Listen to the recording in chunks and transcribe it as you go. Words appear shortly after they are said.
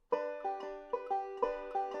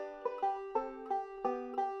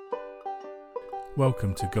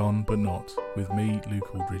Welcome to Gone But Not with me,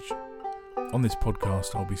 Luke Aldridge. On this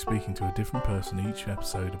podcast, I'll be speaking to a different person each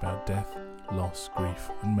episode about death, loss, grief,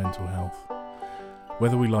 and mental health.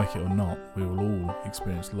 Whether we like it or not, we will all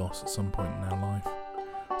experience loss at some point in our life.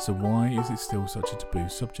 So why is it still such a taboo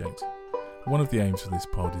subject? One of the aims of this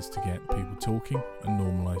pod is to get people talking and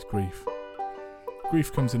normalise grief.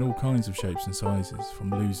 Grief comes in all kinds of shapes and sizes,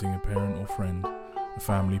 from losing a parent or friend, a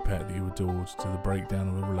family pet that you adored, to the breakdown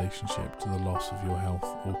of a relationship, to the loss of your health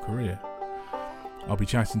or career. I'll be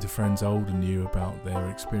chatting to friends old and new about their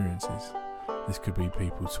experiences. This could be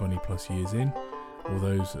people 20 plus years in, or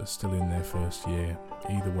those that are still in their first year.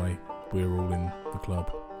 Either way, we're all in the club.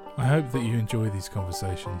 I hope that you enjoy these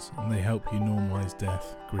conversations and they help you normalise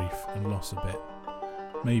death, grief and loss a bit.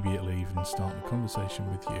 Maybe it'll even start a conversation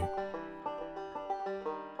with you.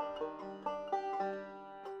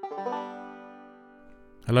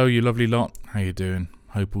 Hello you lovely lot, how you doing?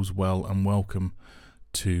 Hope all's well and welcome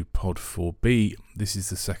to Pod 4B. This is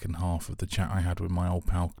the second half of the chat I had with my old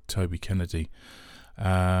pal Toby Kennedy.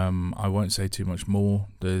 I won't say too much more.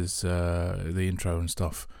 There's the intro and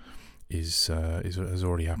stuff has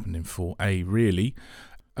already happened in 4A really.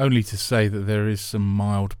 Only to say that there is some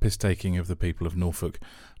mild piss taking of the people of Norfolk.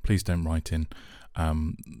 Please don't write in.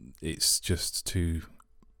 It's just two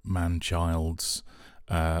men children.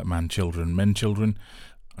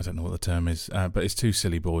 I don't know what the term is, but it's two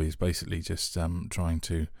silly boys basically just trying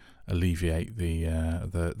to alleviate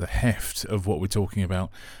the heft of what we're talking about.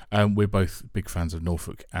 We're both big fans of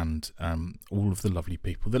Norfolk and all of the lovely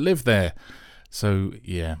people that live there. So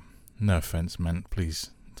yeah, no offence meant.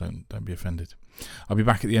 Please don't be offended. I'll be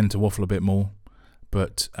back at the end to waffle a bit more,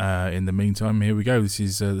 but in the meantime, here we go. This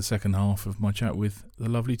is the second half of my chat with the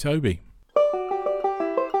lovely Toby.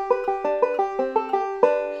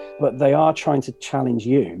 But they are trying to challenge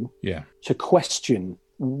you to question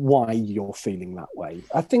why you're feeling that way.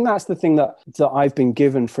 I think that's the thing that I've been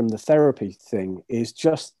given from the therapy thing, is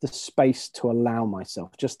just the space to allow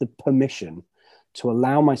myself, just the permission to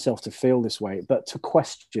allow myself to feel this way, but to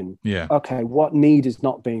question, okay, what need is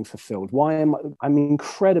not being fulfilled? Why I'm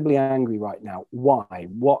incredibly angry right now. Why?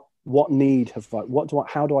 What need have I,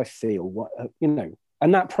 how do I feel? What,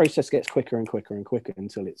 and that process gets quicker and quicker and quicker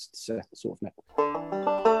until it's sort of met.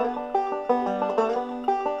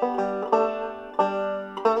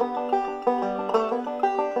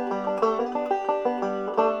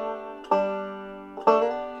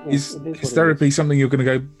 Is therapy something you're going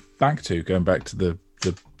to go back to, going back to the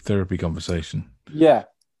therapy conversation? Yeah,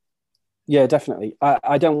 definitely.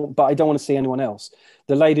 I don't want to see anyone else.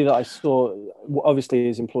 The lady that I saw obviously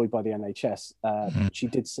is employed by the NHS. She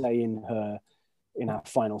did say in our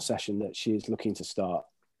final session that she is looking to start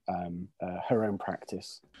her own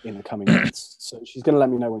practice in the coming months. So she's going to let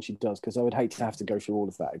me know when she does, because I would hate to have to go through all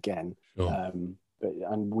of that again. Sure.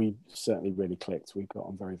 And we certainly really clicked. We got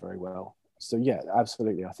on very, very well. So yeah,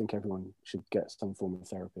 absolutely. I think everyone should get some form of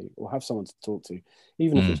therapy or have someone to talk to,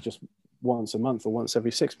 even if it's just once a month or once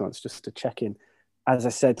every 6 months, just to check in. As I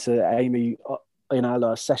said to Amy in our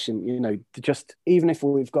last session, just even if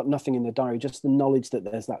we've got nothing in the diary, just the knowledge that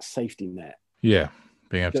there's that safety net. Yeah,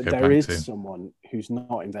 being able to go there back is to someone who's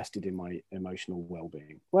not invested in my emotional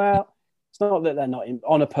well-being. Well, it's not that they're not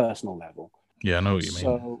on a personal level. Yeah, I know what you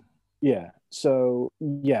mean. So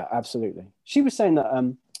yeah, absolutely. She was saying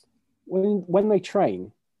that when they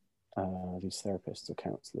train these therapists or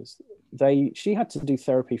counsellors, she had to do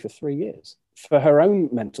therapy for 3 years for her own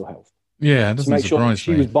mental health. Yeah, it doesn't to make sure surprise that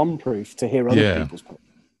she me. was bomb-proof to hear other people's problems.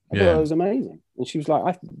 I thought it was amazing. And she was like,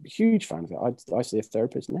 I'm a huge fan of it. I see a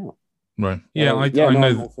therapist now. Right. Yeah,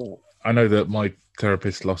 I know that my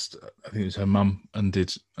therapist lost, I think it was her mum, and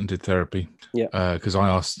did therapy. Yeah. Because I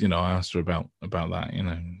asked her about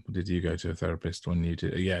that. Did you go to a therapist when you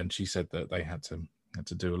did? Yeah, and she said that they had to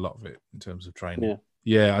do a lot of it in terms of training.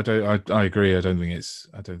 Yeah, I agree. I don't think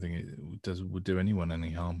it would do anyone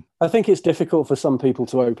any harm. I think it's difficult for some people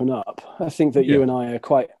to open up. I think that you and I are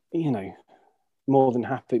quite, more than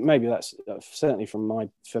happy. Maybe that's certainly for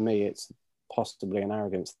me, it's possibly an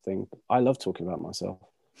arrogance thing. I love talking about myself.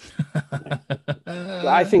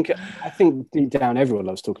 I think deep down everyone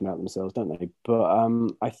loves talking about themselves, don't they? But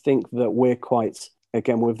I think that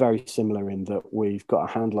we're very similar in that we've got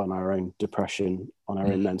a handle on our own depression, on our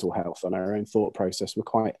own mental health, on our own thought process. We're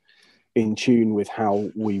quite in tune with how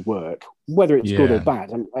we work, whether it's good or bad.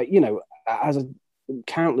 And as I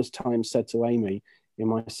countless times said to Amy in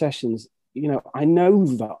my sessions, I know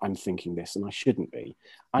that I'm thinking this and I shouldn't be.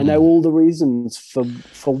 I know all the reasons for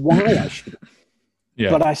why I shouldn't.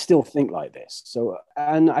 But I still think like this. So,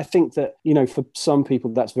 and I think that, for some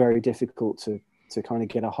people that's very difficult to to kind of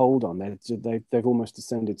get a hold on. They've almost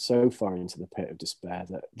descended so far into the pit of despair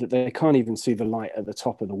that they can't even see the light at the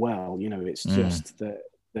top of the well. It's just that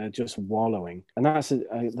they're just wallowing, and that's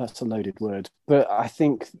a loaded word. But I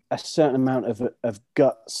think a certain amount of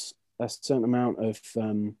guts, a certain amount of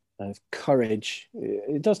courage.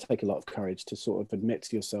 It does take a lot of courage to sort of admit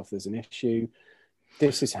to yourself there's an issue.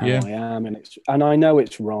 This is how I am, and I know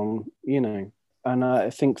it's wrong. And I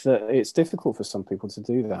think that it's difficult for some people to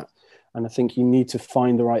do that. And I think you need to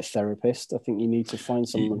find the right therapist. I think you need to find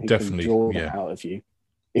someone who can draw that out of you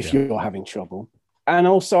if you're having trouble. And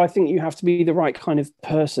also, I think you have to be the right kind of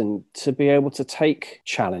person to be able to take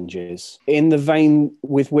challenges in the vein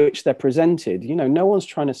with which they're presented. No one's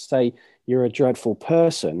trying to say you're a dreadful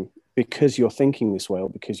person because you're thinking this way or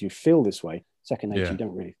because you feel this way. Second nature, you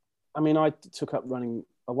don't really. I mean, I took up running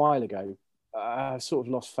a while ago. I've sort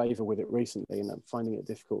of lost favour with it recently, and I'm finding it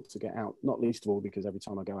difficult to get out, not least of all because every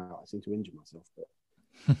time I go out, I seem to injure myself. But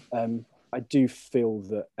I do feel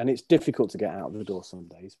that, and it's difficult to get out of the door some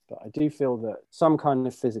days, but I do feel that some kind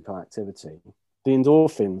of physical activity, the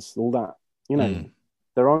endorphins, all that,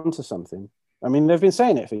 they're onto something. I mean, they've been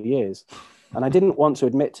saying it for years, and I didn't want to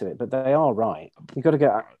admit to it, but they are right. You've got to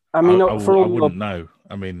get out. I mean, I wouldn't know.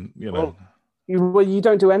 I mean, you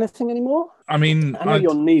don't do anything anymore? I mean, I know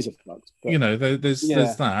your knees are fucked. There's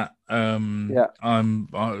that.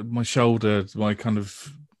 My shoulder, my kind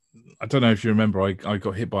of, I don't know if you remember, I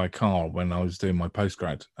got hit by a car when I was doing my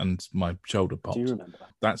postgrad and my shoulder popped. Do you remember?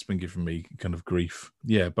 That's been giving me kind of grief.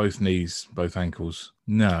 Yeah, both knees, both ankles.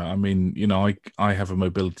 No, I mean, I have a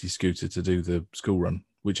mobility scooter to do the school run,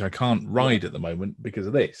 which I can't ride at the moment because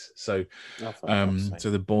of this. So, so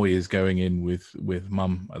the boy is going in with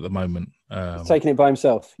mum at the moment. He's taking it by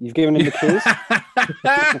himself. You've given him the keys.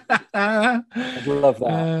 I'd love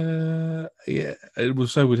that. Yeah. Well,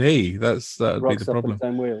 so would he. That would be the problem. Up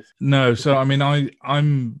on his own wheels. No, so I mean,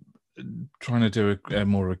 I'm trying to do a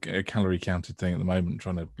more calorie counted thing at the moment,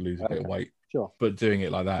 trying to lose a bit of weight. Sure. But doing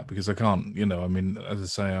it like that because I can't. I mean, as I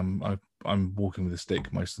say, I'm walking with a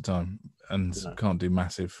stick most of the time and can't do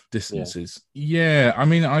massive distances. Yeah, I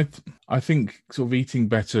mean, I think sort of eating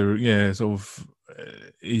better, sort of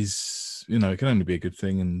is, it can only be a good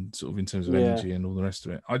thing, and sort of in terms of energy and all the rest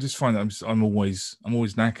of it. I just find that I'm always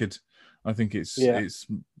knackered. I think it's it's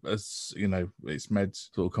meds,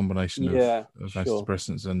 sort of combination of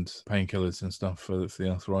antidepressants and painkillers and stuff for the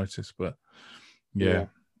arthritis. But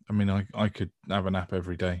I mean, I could have a nap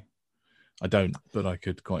every day. I don't, but I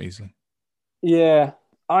could quite easily. Yeah,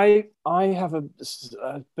 I have a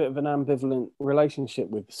bit of an ambivalent relationship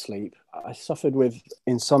with sleep. I suffered with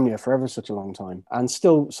insomnia for ever such a long time, and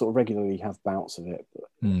still sort of regularly have bouts of it.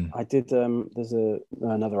 I did. There's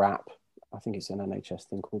another app. I think it's an NHS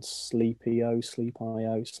thing called Sleep.io,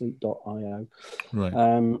 Sleep.io,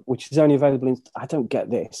 right? Which is only available in. I don't get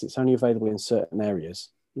this. It's only available in certain areas.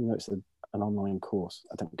 It's an online course.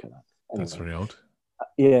 I don't get that. Anyway. That's very odd.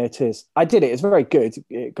 Yeah, it is. I did it. It's very good.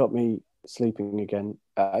 It got me sleeping again.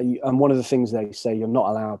 And one of the things they say, you're not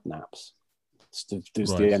allowed naps. It's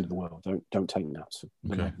the end of the world. Don't take naps.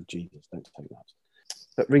 Okay. Jesus, don't take naps.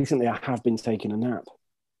 But recently I have been taking a nap.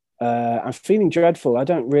 I'm feeling dreadful. I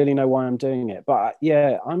don't really know why I'm doing it, but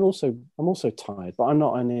I'm also tired. But I'm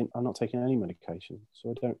not taking any medication,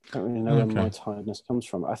 so I don't really know where my tiredness comes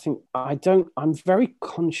from. I think I'm very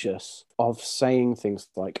conscious of saying things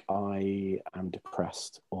like I am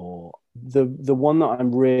depressed, or the one that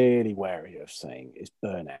I'm really wary of saying is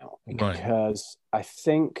burnout, because I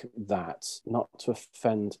think that, not to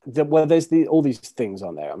offend, there's all these things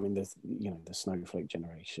on there. I mean, there's the snowflake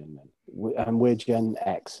generation, and we're Gen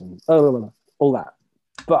X and all that.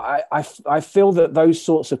 But I feel that those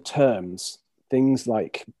sorts of terms, things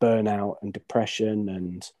like burnout and depression,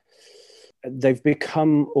 and they've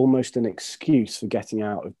become almost an excuse for getting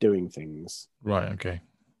out of doing things. Right. Okay.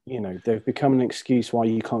 They've become an excuse why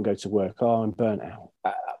you can't go to work. Oh, I'm burnt out.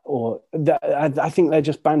 I think they're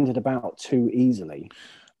just bandied about too easily.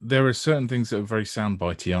 There are certain things that are very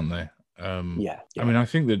soundbitey, aren't there? Yeah. I mean, I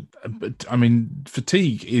think that,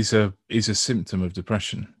 fatigue is a symptom of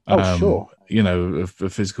depression. Sure. A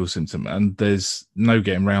physical symptom, and there's no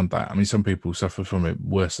getting around that. I mean, some people suffer from it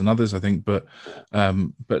worse than others, I think, but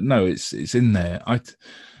no, it's in there.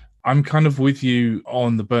 I'm kind of with you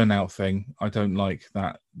on the burnout thing. I don't like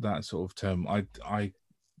that sort of term. I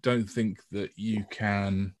don't think that you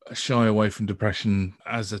can shy away from depression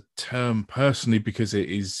as a term personally, because it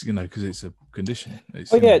is, because it's a condition.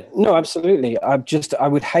 No, absolutely. I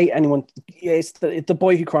would hate anyone. Yeah, it's the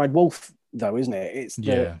boy who cried wolf, though, isn't it? It's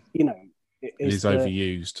it is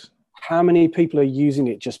overused. How many people are using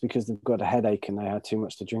it just because they've got a headache and they had too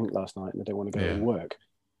much to drink last night and they don't want to go to work?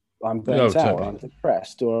 I'm burnt out, totally. or I'm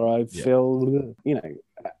depressed, or I feel,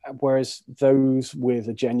 whereas those with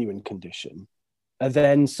a genuine condition are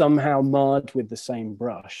then somehow marred with the same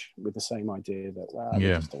brush, with the same idea that, well, we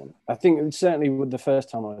just don't want it. I think certainly with the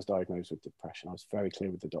first time I was diagnosed with depression, I was very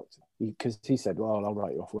clear with the doctor, because he said, well, I'll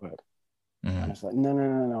write you off work. And I was like,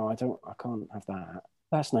 no, I can't have that.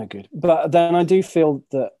 That's no good. But then I do feel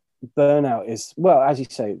that burnout is, well, as you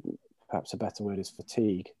say, perhaps a better word is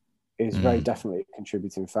fatigue, is very definitely a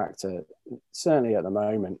contributing factor. Certainly at the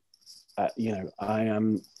moment, I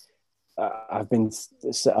am. I've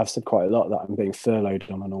said quite a lot that I'm being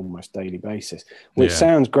furloughed on an almost daily basis, which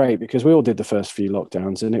sounds great because we all did the first few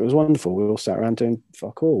lockdowns and it was wonderful. We all sat around doing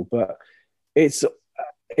fuck all, but it's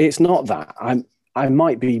not that. I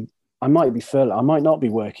might be furloughed. I might not be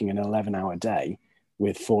working an 11-hour day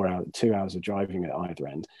with 2 hours of driving at either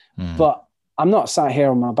end, but I'm not sat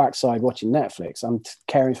here on my backside watching Netflix. I'm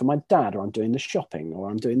caring for my dad, or I'm doing the shopping, or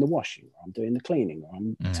I'm doing the washing, or I'm doing the cleaning, or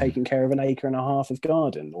I'm taking care of an acre and a half of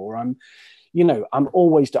garden, or I'm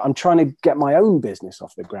trying to get my own business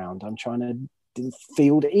off the ground. I'm trying to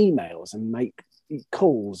field emails and make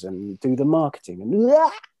calls and do the marketing, and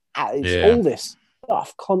it's all this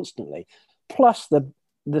stuff constantly, plus the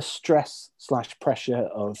stress / pressure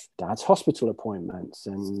of dad's hospital appointments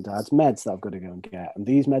and dad's meds that I've got to go and get, and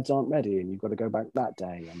these meds aren't ready and you've got to go back that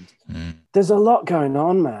day, and there's a lot going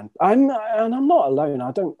on, man. I'm not alone.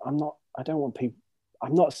 I don't want people.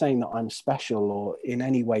 I'm not saying that I'm special or in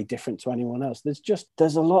any way different to anyone else.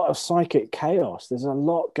 There's a lot of psychic chaos. There's a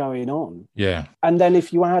lot going on. Yeah. And then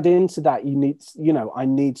if you add into that, I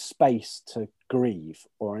need space to grieve,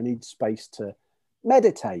 or I need space to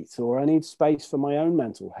meditate, or I need space for my own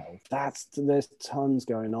mental health. There's tons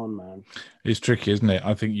going on, man. It's tricky, isn't it?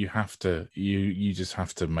 I think you have to, you just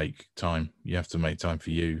have to make time. You have to make time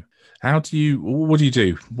for you. What do you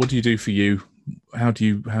do? What do you do for you? How do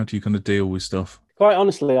you kind of deal with stuff? Quite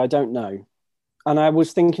honestly, I don't know. And I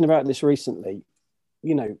was thinking about this recently.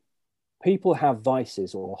 People have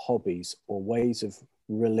vices or hobbies or ways of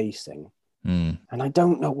releasing. And I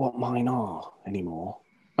don't know what mine are anymore.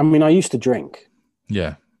 I mean, I used to drink.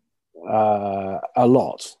 Yeah. A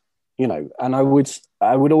lot, and I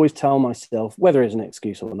would always tell myself, whether it's an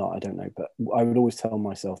excuse or not, I don't know, but I would always tell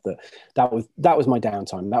myself that was my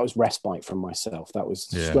downtime. That was respite from myself. That was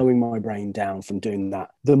slowing my brain down from doing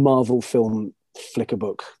the Marvel film flicker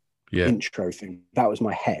book intro thing. That was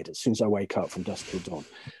my head as soon as I wake up from dusk till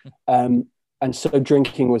dawn. And so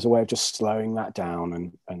drinking was a way of just slowing that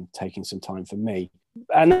down and taking some time for me.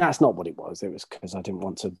 And that's not what it was. It was because I didn't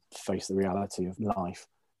want to face the reality of life.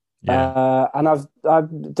 Yeah. And I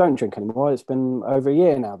don't drink anymore. It's been over a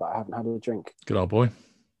year now that I haven't had a drink. Good old boy.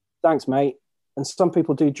 Thanks, mate. And some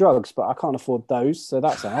people do drugs, but I can't afford those, so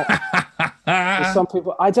that's out. Some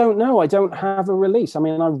people, I don't know. I don't have a release. I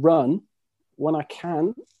mean, I run when I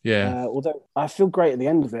can. Yeah. Although I feel great at the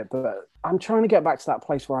end of it, but I'm trying to get back to that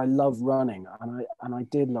place where I love running, and I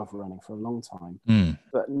did love running for a long time.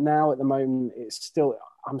 But now at the moment,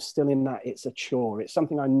 I'm still in that. It's a chore. It's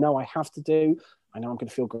something I know I have to do. I know I'm going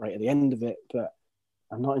to feel great at the end of it, but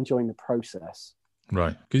I'm not enjoying the process.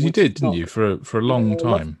 Right, because you did, didn't you, for a long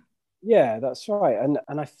time? Yeah, that's right. And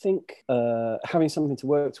I think having something to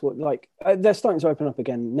work toward, they're starting to open up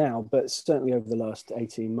again now, but certainly over the last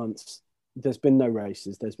 18 months, there's been no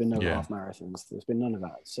races, there's been no half marathons, there's been none of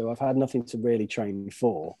that. So I've had nothing to really train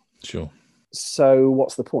for. Sure. So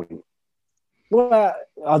what's the point? Well,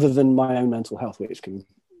 other than my own mental health, which can,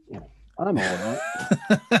 I'm all right.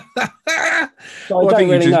 So I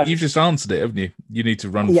think you've just answered it, haven't you? You need to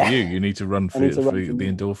run for you. You need to run for the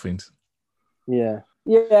endorphins. Yeah.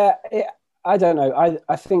 I don't know.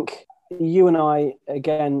 I think you and I,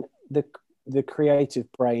 again, the creative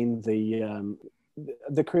brain,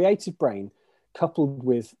 the creative brain, coupled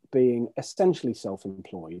with being essentially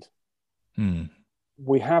self-employed,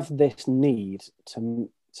 we have this need to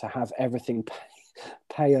have everything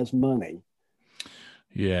pay us money.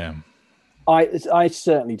 Yeah. I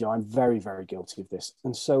certainly do. I'm very, very guilty of this.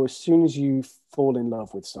 And so as soon as you fall in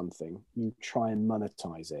love with something, you try and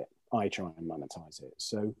monetize it. I try and monetize it.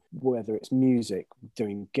 So whether it's music,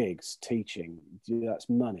 doing gigs, teaching, that's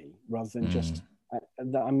money rather than just...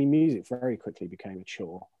 I mean, music very quickly became a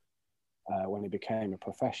chore when it became a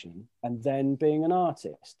profession. And then being an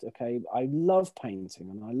artist, okay, I love painting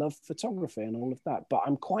and I love photography and all of that, but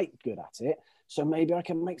I'm quite good at it. So maybe I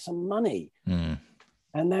can make some money.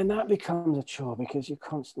 And then that becomes a chore because you're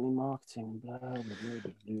constantly marketing, blah, blah, blah,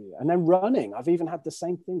 blah. And then running. I've even had the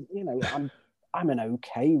same thing, I'm an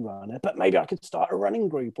okay runner, but maybe I could start a running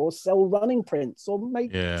group or sell running prints or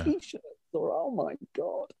make t-shirts. Or, oh my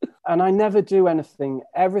God. And I never do anything.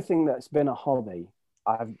 Everything that's been a hobby,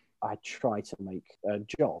 I've I try to make a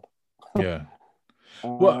job. Yeah.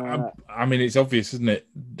 Well, I mean, it's obvious, isn't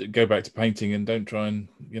it? Go back to painting and don't try and,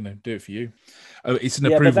 do it for you. It's an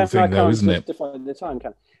approval thing, though, isn't it? Justify the time,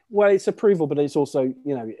 well, it's approval, but it's also,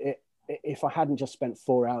 if I hadn't just spent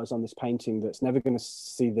 4 hours on this painting that's never going to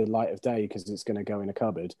see the light of day because it's going to go in a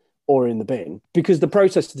cupboard or in the bin, because the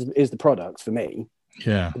process is the product for me.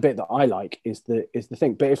 Yeah. The bit that I like is the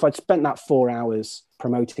thing. But if I'd spent that 4 hours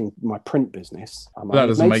promoting my print business, that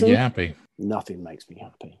doesn't make you happy. Nothing makes me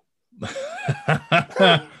happy.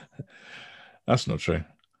 That's not true.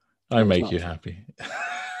 I make you happy.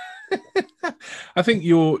 I think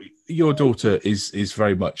your daughter is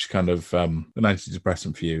very much kind of an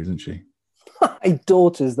antidepressant for you, isn't she? My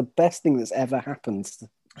daughter's the best thing that's ever happened to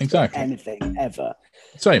anything ever.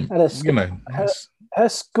 Same. Her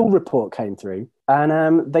school report came through,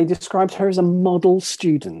 and they described her as a model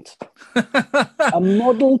student, a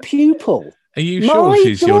model pupil. Are you sure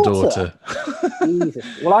she's your daughter? Jesus.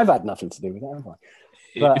 Well, I've had nothing to do with it, have I?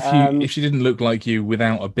 But, if she didn't look like you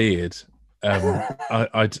without a beard,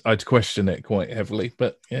 I'd question it quite heavily.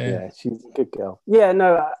 But yeah, she's a good girl. Yeah,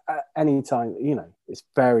 no. Anytime, it's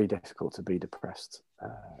very difficult to be depressed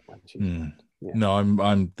when she's. Yeah. No,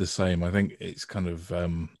 I'm the same. I think it's kind of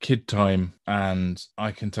kid time, and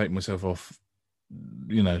I can take myself off,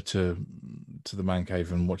 to the man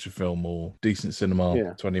cave and watch a film or decent cinema,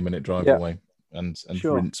 20-minute drive away, and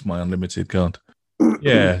rinse my unlimited card.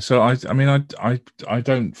 Yeah, so I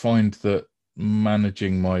don't find that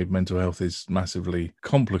managing my mental health is massively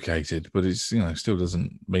complicated, but it's still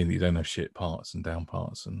doesn't mean that you don't have shit parts and down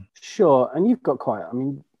parts. And sure, and you've got quite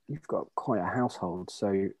a household,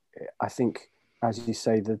 so I think, as you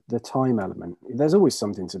say, the time element, there's always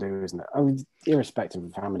something to do, isn't it? I mean, irrespective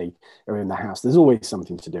of family or in the house, there's always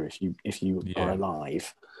something to do if you are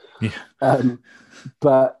alive. Yeah.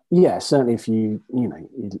 But yeah, certainly if you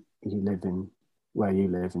live in where you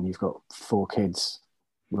live and you've got 4 kids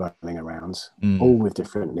running around, all with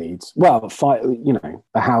different needs. Well,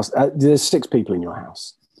 a house. There's 6 people in your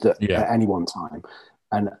house at any one time,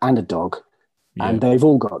 and a dog, and they've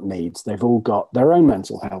all got needs. They've all got their own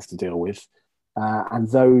mental health to deal with. And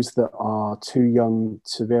those that are too young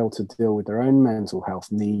to be able to deal with their own mental health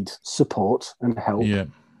need support and help. Yeah.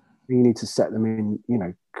 You need to set them in,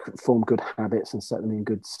 form good habits and set them in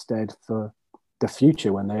good stead for the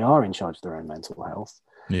future when they are in charge of their own mental health.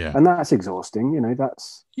 Yeah. And that's exhausting,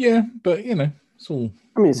 that's... Yeah, but, it's all...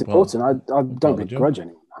 I mean, it's important. I don't begrudge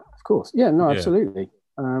anyone that, of course. Yeah, no, absolutely.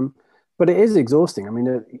 But it is exhausting. I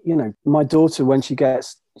mean, my daughter, when she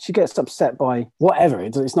gets upset by whatever,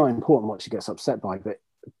 it's not important what she gets upset by,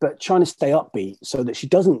 but trying to stay upbeat so that she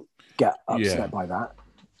doesn't get upset by that.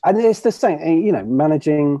 And it's the same,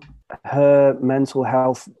 managing her mental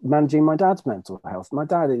health, managing my dad's mental health. My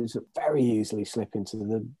dad is very easily slip into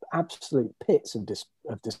the absolute pits of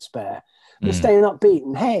despair. But staying upbeat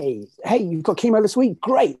and hey, you've got chemo this week,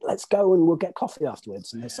 great, let's go and we'll get coffee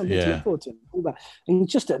afterwards. And there's something to look forward to. All that. And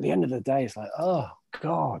just at the end of the day, it's like, oh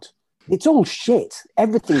God, it's all shit.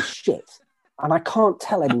 Everything's shit. And I can't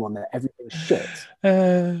tell anyone that everything's shit.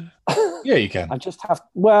 Yeah, you can. I just have,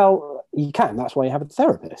 well, you can. That's why you have a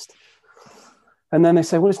therapist. And then they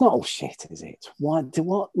say, well, it's not all shit, is it?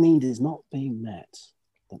 What need is not being met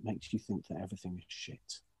that makes you think that everything is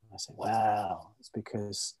shit? I say, well, it's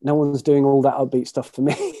because no one's doing all that upbeat stuff for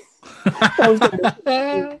me. I was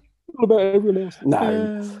doing all about everyone else.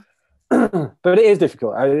 No. But it is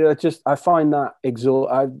difficult. I find that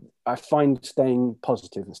I find staying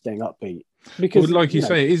positive and staying upbeat. Because, like you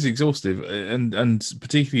say, it is exhaustive. And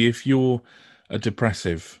particularly if you're a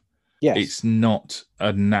depressive, it's not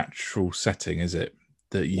a natural setting, is it?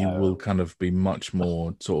 That you will kind of be much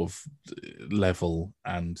more sort of level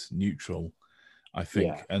and neutral, I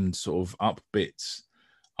think, and sort of up bits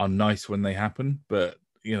are nice when they happen, but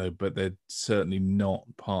they're certainly not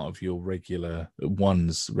part of your regular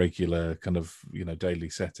kind of, daily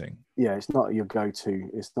setting. Yeah, it's not your go-to.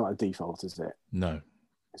 It's not a default, is it? No.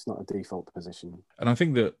 It's not a default position. And I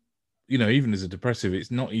think that, even as a depressive,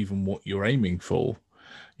 it's not even what you're aiming for.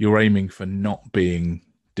 You're aiming for not being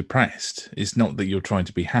depressed. It's not that you're trying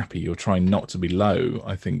to be happy. You're trying not to be low.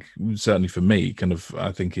 I think certainly for me, kind of,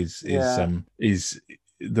 I think is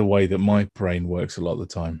the way that my brain works a lot of the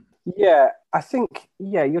time. Yeah, I think,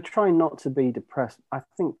 you're trying not to be depressed. I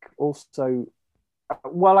think also,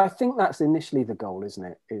 I think that's initially the goal, isn't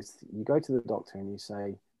it? Is you go to the doctor and you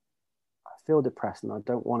say, I feel depressed and I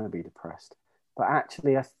don't want to be depressed. But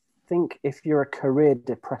actually, I think if you're a career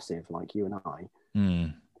depressive like you and I,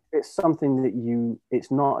 it's something that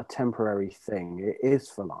it's not a temporary thing. It is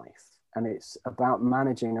for life. And it's about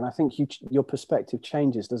managing. And I think your perspective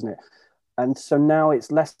changes, doesn't it? And so now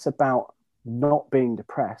it's less about not being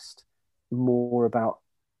depressed, more about,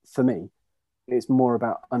 for me, it's more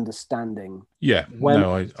about understanding Yeah, when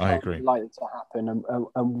no, it's I agree. likely to happen,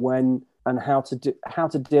 and when, and how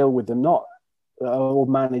to deal with them, not or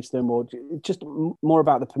manage them, or just more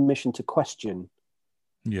about the permission to question.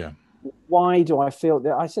 Yeah. Why do I feel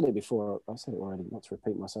that? I said it before. I said it already. Not to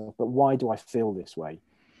repeat myself, but why do I feel this way?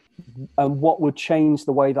 And what would change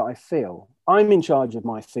the way that I feel? I'm in charge of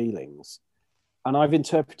my feelings, and I've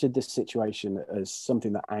interpreted this situation as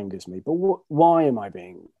something that angers me. But why am I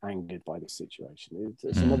being angered by this situation?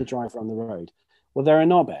 It's another driver on the road. Well, they're a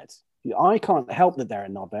knobhead. I can't help that they're a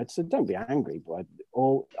knobhead, so don't be angry.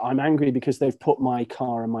 Or I'm angry because they've put my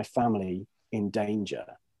car and my family in danger.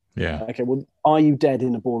 Yeah. Okay, well, are you dead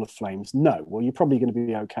in a ball of flames? No. Well, you're probably going to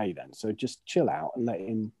be okay then. So just chill out and let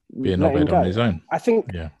him Be a let him knobhead go. on his own. I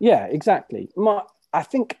think, yeah, exactly. I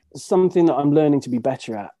think something that I'm learning to be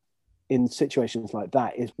better at in situations like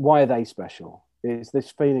that is, why are they special? Is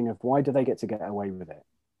this feeling of, why do they get to get away with it?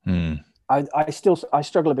 I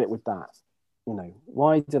struggle a bit with that. You know,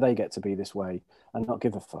 why do they get to be this way and not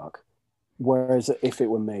give a fuck? Whereas if it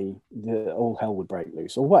were me, all hell would break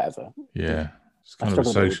loose or whatever. Yeah. It's kind of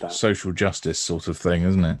a social justice sort of thing,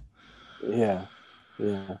 isn't it? Yeah.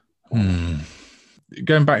 Yeah.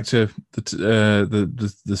 Going back to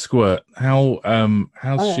the squirt,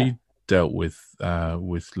 how's she dealt with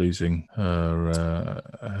losing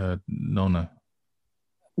her nonna?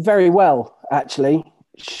 Very well, actually.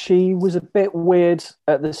 She was a bit weird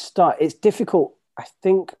at the start. It's difficult. I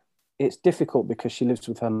think it's difficult because she lives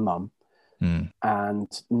with her mum.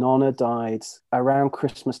 And Nonna died around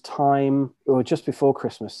Christmas time, or just before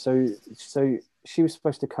Christmas. So she was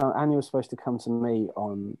supposed to come. Anya was supposed to come to me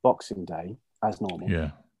on Boxing Day as normal. Yeah,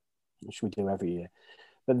 which we do every year.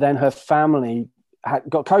 But then her family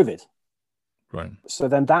got COVID. Right. So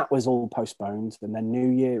then that was all postponed, and then New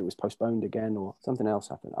Year it was postponed again, or something else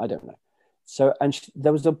happened. I don't know. So, and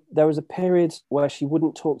there was a period where she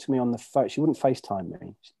wouldn't talk to me on the phone. She wouldn't FaceTime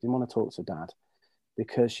me. She didn't want to talk to Dad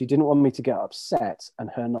because she didn't want me to get upset and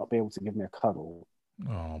her not be able to give me a cuddle.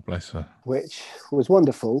 Oh, bless her. Which was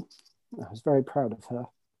wonderful. I was very proud of her.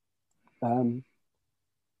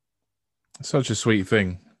 Such a sweet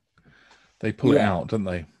thing. They pull it out, don't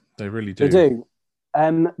they? They really do. They do.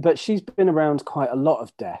 But she's been around quite a lot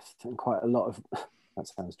of death and quite a lot of. That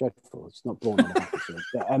sounds dreadful. She's not born on a battlefield.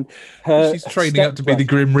 But, she's training up to be the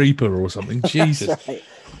Grim Reaper or something. Jesus. Right.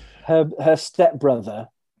 Her stepbrother,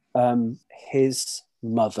 his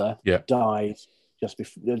mother died just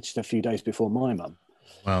a few days before my mum.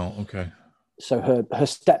 Wow. Okay. So her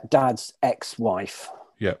stepdad's ex-wife,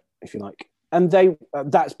 if you like, and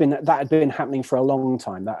that had been happening for a long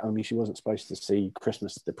time. That only she wasn't supposed to see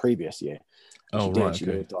Christmas the previous year. She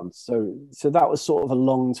moved on. So that was sort of a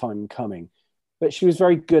long time coming. But she was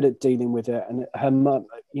very good at dealing with it, and her mum,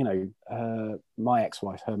 my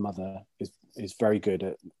ex-wife, her mother is very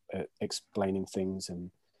good at explaining things and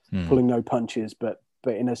pulling no punches, but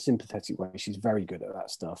in a sympathetic way. She's very good at that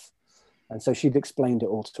stuff, and so she'd explained it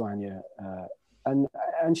all to Anya, and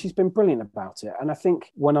she's been brilliant about it. And I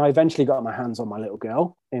think when I eventually got my hands on my little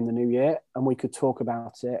girl in the new year, and we could talk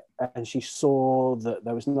about it, and she saw that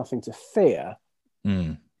there was nothing to fear,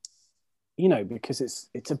 because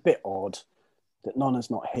it's a bit odd that Nonna's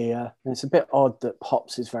not here. And it's a bit odd that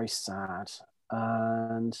Pops is very sad.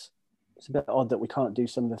 And it's a bit odd that we can't do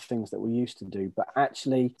some of the things that we used to do. But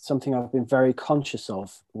actually, something I've been very conscious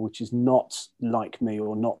of, which is not like me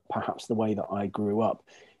or not perhaps the way that I grew up,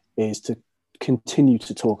 is to continue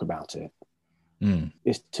to talk about it.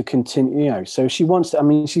 Is to continue, so she wants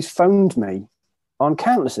to, she's phoned me on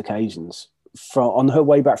countless occasions on her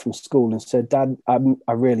way back from school and said, Dad,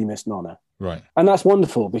 I really miss Nonna. Right. And that's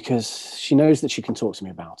wonderful because she knows that she can talk to me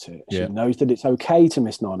about it. She knows that it's okay to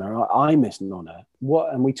miss Nonna. I miss Nonna.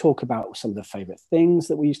 And we talk about some of the favourite things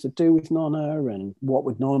that we used to do with Nonna and what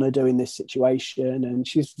would Nonna do in this situation. And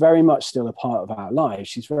she's very much still a part of our lives.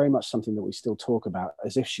 She's very much something that we still talk about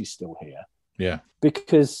as if she's still here. Yeah.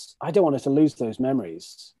 Because I don't want her to lose those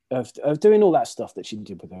memories of doing all that stuff that she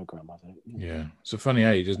did with her grandmother. Yeah. It's a funny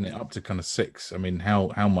age, isn't it? Up to kind of 6. I mean,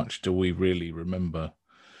 how much do we really remember?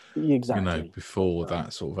 Exactly. Before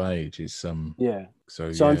that sort of age is So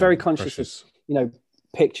I'm very conscious of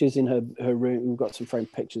pictures in her room. We've got some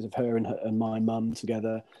framed pictures of her and my mum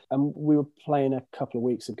together. And we were playing a couple of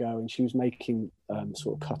weeks ago, and she was making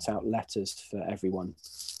sort of cut out letters for everyone.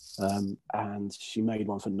 And she made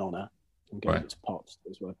one for Nonna and gave it to Pops.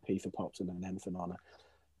 It was a P for Pops and an N for Nonna.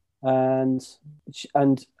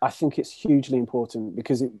 And I think it's hugely important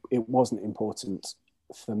because it wasn't important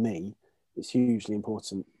for me. it's hugely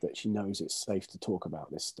important that she knows it's safe to talk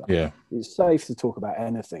about this stuff. Yeah. It's safe to talk about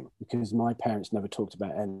anything, because my parents never talked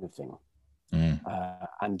about anything.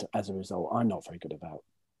 And as a result, I'm not very good about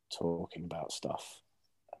talking about stuff.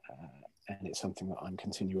 And it's something that I'm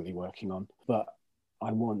continually working on. But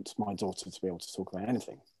I want my daughter to be able to talk about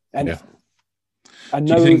anything. Yeah. I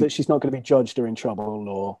know that she's not going to be judged or in trouble,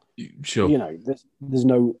 or sure, you know, there's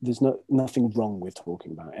nothing wrong with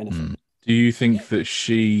talking about anything. Do you think that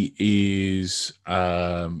she is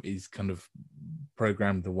kind of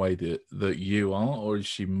programmed the way that you are, or is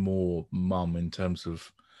she more mum in terms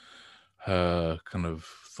of her kind of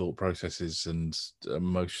thought processes and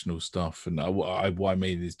emotional stuff? And what I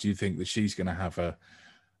mean is, do you think that she's going to have a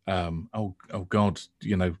oh God,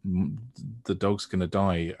 you know, the dog's going to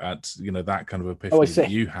die at, you know, that kind of epiphany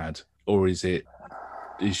that you had, or is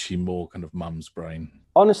she more kind of mum's brain?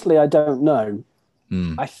 Honestly, I don't know.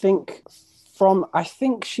 I think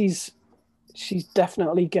she's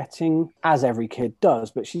definitely getting, as every kid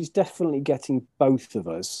does, but she's definitely getting both of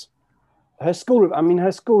us. Her school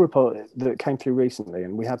report that came through recently,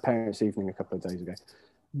 and we had parents' evening a couple of days ago.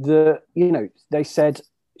 They said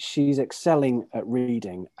she's excelling at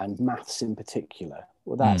reading and maths in particular.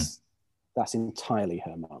 Well, that's entirely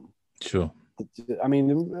her mum. Sure. I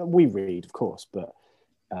mean, we read, of course, but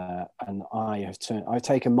and I've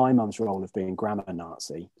taken my mum's role of being grammar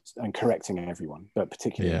Nazi and correcting everyone, but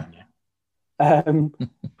particularly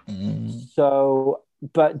so.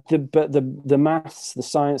 But the maths, the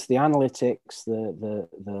science, the analytics,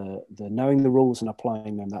 the knowing the rules and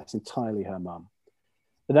applying them, that's entirely her mum.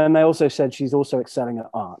 But then they also said she's also excelling at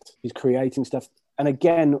art. She's creating stuff. And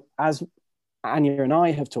again, as Anya and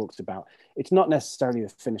I have talked about, it's not necessarily the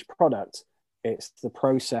finished product, it's the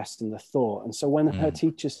process and the thought. And so when her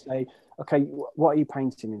teachers say, okay, what are you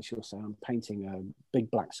painting? And she'll say, I'm painting a big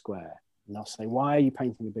black square. And they'll say, why are you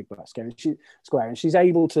painting a big black square? And she's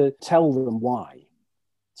able to tell them why.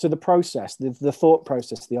 So the process, the thought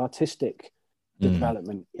process, the artistic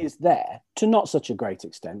development is there, to not such a great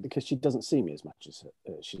extent, because she doesn't see me as much as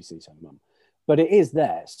she sees her mum, but it is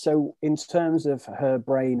there. So in terms of her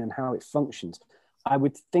brain and how it functions, I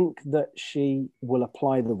would think that she will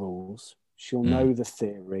apply the rules. She'll know the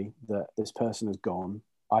theory that this person has gone.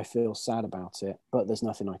 I feel sad about it, but there's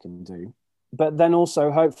nothing I can do. But then also,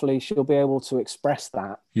 hopefully, she'll be able to express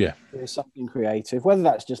that through something creative, whether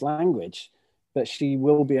that's just language. But she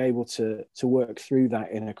will be able to work through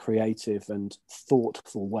that in a creative and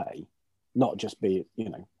thoughtful way, not just be,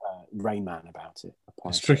 Rain Man about it.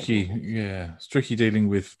 It's tricky, It's tricky dealing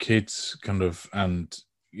with kids kind of, and,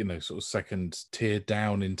 sort of second tier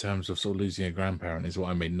down in terms of sort of losing a grandparent is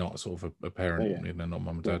what I mean, not sort of a parent, not mum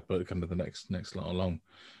and dad, but kind of the next lot along.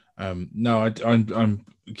 I'm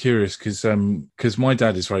curious because my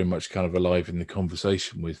dad is very much kind of alive in the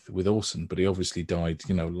conversation with Orson, but he obviously died,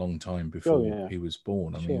 a long time before he was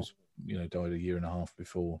born. I mean, he was, died a year and a half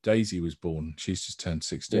before Daisy was born. She's just turned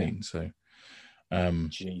 16, so.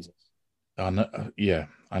 Jesus. I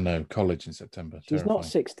know. College in September. She's Terrifying. Not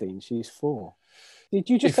 16. She's 4. Did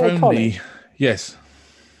you just if say only, college? Yes.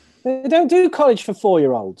 They don't do college for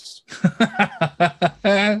 4-year-olds.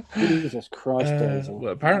 Jesus Christ, Daisy.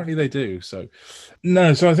 Well, apparently they do. So,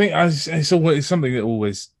 no. So I think it's always something that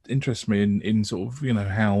always interests me in sort of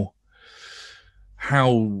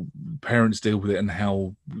how parents deal with it and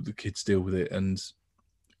how the kids deal with it, and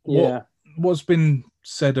what's been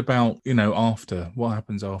said about after, what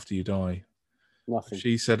happens after you die. Nothing. Have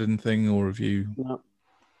she said anything, or have you?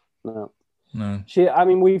 No. No. She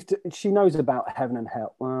knows about heaven and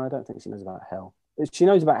hell. Well, I don't think she knows about hell. She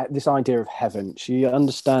knows about this idea of heaven. She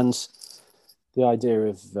understands the idea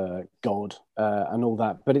of God and all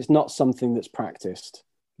that, but it's not something that's practiced.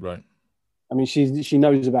 Right. I mean, she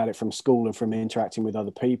knows about it from school and from interacting with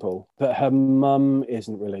other people, but her mum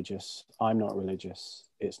isn't religious. I'm not religious.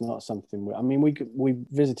 It's not something. We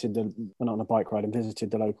visited went on a bike ride and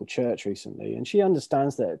visited the local church recently, and she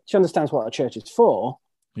understands that. She understands what a church is for.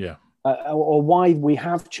 Yeah. Or why we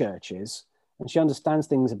have churches, and she understands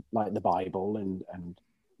things like the Bible and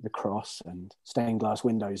the cross and stained glass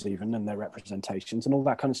windows even, and their representations and all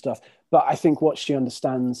that kind of stuff. But I think what she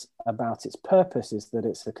understands about its purpose is that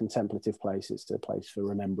it's a contemplative place. It's a place for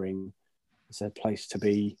remembering. It's a place to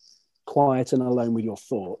be quiet and alone with your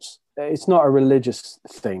thoughts. It's not a religious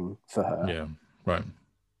thing for her. Yeah, right.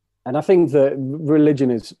 And I think that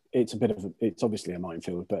religion it's obviously a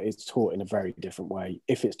minefield, but it's taught in a very different way,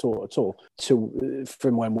 if it's taught at all,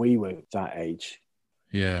 from when we were that age.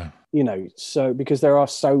 Yeah. So because there are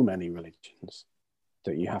so many religions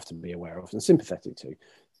that you have to be aware of and sympathetic to.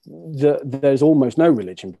 There's almost no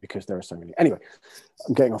religion because there are so many. Anyway,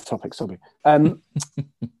 I'm getting off topic, sorry.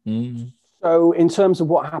 So in terms of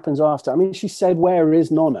what happens after, I mean, she said, "Where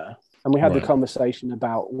is Nonna?" And we had the Right. conversation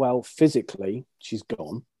about, well, physically she's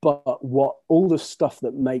gone, but what all the stuff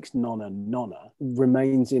that makes Nonna Nonna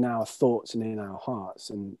remains in our thoughts and in our hearts.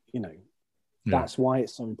 And, that's why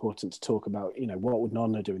it's so important to talk about, what would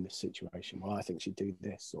Nonna do in this situation? Well, I think she'd do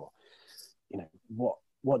this. Or,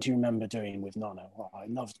 what do you remember doing with Nonna? Well, I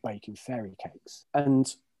loved baking fairy cakes.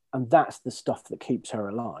 And that's the stuff that keeps her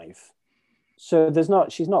alive. So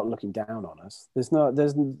she's not looking down on us. There's no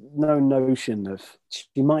notion of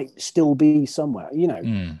she might still be somewhere,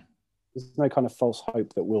 There's no kind of false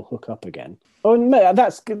hope that we'll hook up again. Oh no,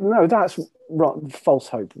 that's false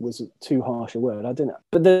hope was too harsh a word. I didn't,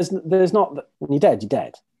 but there's not, when you're dead, you're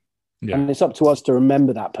dead. Yeah. And it's up to us to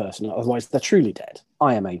remember that person. Otherwise they're truly dead.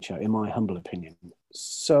 IMHO, in my humble opinion.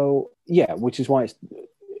 So yeah, which is why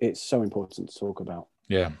it's so important to talk about.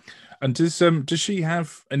 Yeah. And does she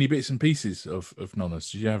have any bits and pieces of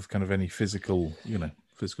Nonna's? Do you have kind of any physical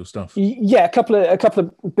stuff? Yeah, a couple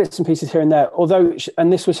of bits and pieces here and there. Although,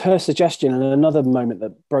 and this was her suggestion, and another moment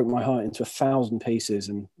that broke my heart into 1,000 pieces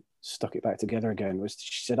and stuck it back together again was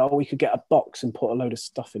she said, "Oh, we could get a box and put a load of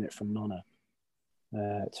stuff in it from Nonna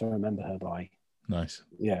to remember her by." Nice.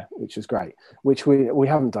 Yeah, which was great. Which we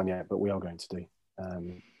haven't done yet, but we are going to do.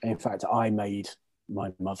 In fact, I made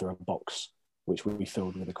my mother a box which we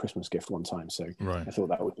filled with a Christmas gift one time. So right. I thought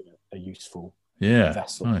that would be a useful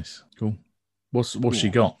vessel. Nice, cool. What's she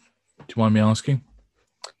got? Do you mind me asking?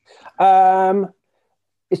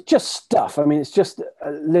 It's just stuff. I mean, it's just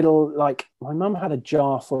a little, like, my mum had a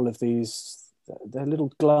jar full of these. They're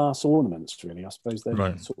little glass ornaments, really. I suppose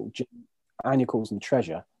they're sort of, Anya calls them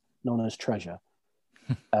treasure, Nonna's treasure.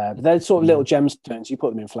 But they're sort of little gemstones. You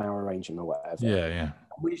put them in flower arranging or whatever. Yeah.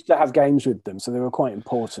 We used to have games with them, so they were quite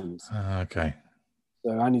important. Okay.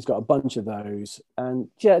 So Annie's got a bunch of those, and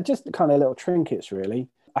yeah, just the kind of little trinkets, really.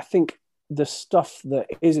 I think the stuff that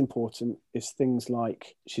is important is things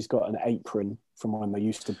like she's got an apron from when they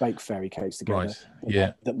used to bake fairy cakes together. Right.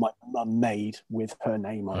 Yeah. That my mum made with her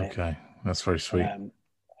name on it. Okay, that's very sweet.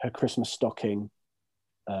 Her Christmas stocking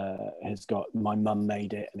has got, my mum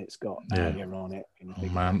made it, and it's got Anya on it. Oh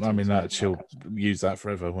man, I mean, that she'll use that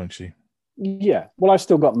forever, won't she? Yeah. Well, I've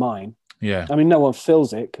still got mine. Yeah. I mean, no one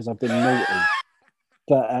fills it because I've been naughty.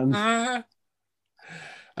 But only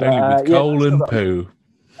with coal and poo.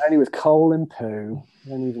 Only with coal and poo.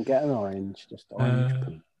 Don't even get an orange, just orange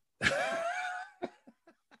poo.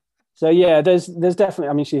 So yeah, there's definitely.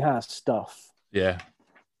 I mean, she has stuff. Yeah.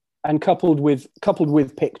 And coupled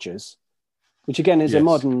with pictures, which again is a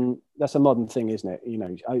modern thing, isn't it?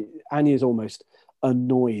 Annie is almost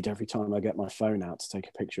annoyed every time I get my phone out to take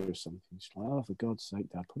a picture of something. She's like, "Oh, for God's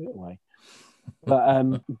sake, Dad, put it away."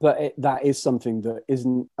 But that is something that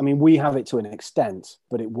isn't. I mean, we have it to an extent,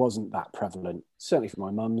 but it wasn't that prevalent. Certainly for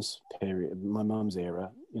my mum's period, my mum's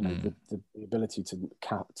era. The ability to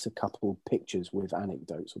couple pictures with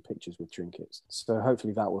anecdotes or pictures with trinkets. So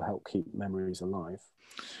hopefully that will help keep memories alive.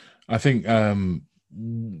 I think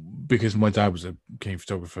because my dad was a keen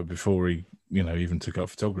photographer before he, even took up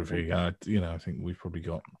photography. I think we've probably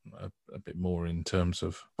got a bit more in terms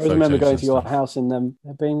of. I remember going to your house and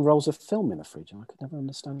there being rolls of film in the fridge. I could never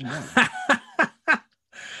understand why.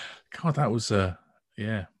 God, that was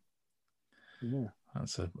yeah.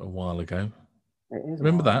 That's a while ago. It is.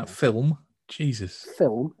 Remember that film? Jesus.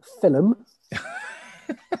 Film.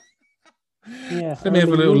 Yeah. Let me have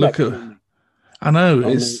a little look at. I know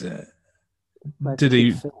it's. Did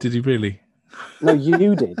he really? No,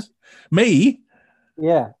 you did. Me?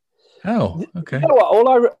 Yeah. Oh, okay. You know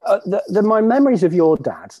what? My memories of your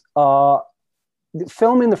dad are the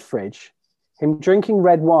film in the fridge, him drinking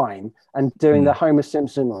red wine and doing the Homer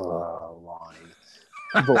Simpson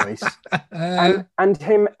wine voice, and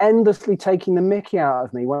him endlessly taking the mickey out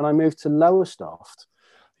of me when I moved to Lowestoft.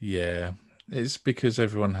 Yeah, it's because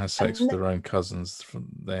everyone has sex with their own cousins from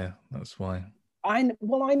there. That's why. I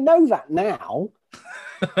know that now.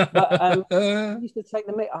 But he used to take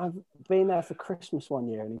the mickey. I've been there for Christmas one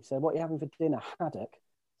year, and he said, "What are you having for dinner, haddock?"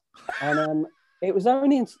 And it was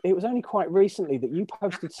only quite recently that you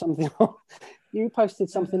posted something on. You posted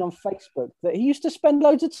something on Facebook that he used to spend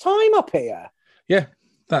loads of time up here. Yeah,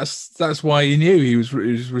 that's why he knew he was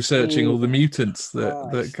researching all the mutants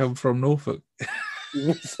that come from Norfolk.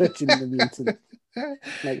 Researching the mutants.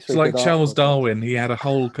 It's like Charles Darwin. He had a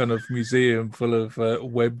whole kind of museum full of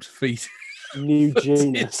webbed feet. New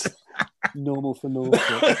genus. Normal for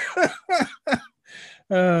Norfolk.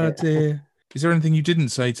 Oh dear. Is there anything you didn't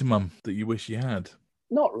say to Mum that you wish you had?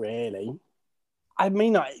 Not really. I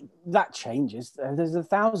mean, that changes. There's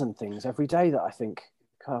 1,000 things every day that I think,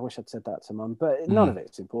 God, I wish I'd said that to Mum. But none of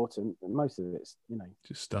it's important. Most of it's,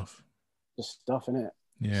 just stuff. just stuff, isn't it?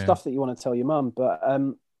 Yeah. Stuff that you want to tell your mum. But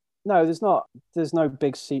no, there's no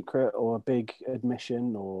big secret or big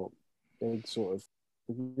admission or big sort of,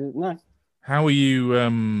 no. How are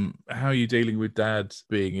you dealing with dad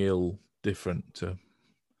being ill different to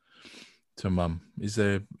mum? Is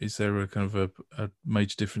there a kind of a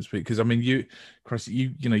major difference? Because I mean, Chris,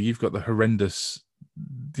 you've got the horrendous,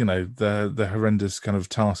 the horrendous kind of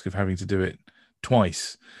task of having to do it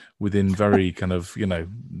twice within very kind of,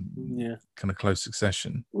 kind of close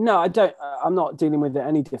succession. No, I don't. I'm not dealing with it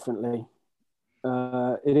any differently.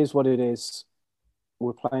 It is what it is.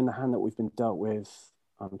 We're playing the hand that we've been dealt with.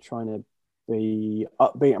 I'm trying to be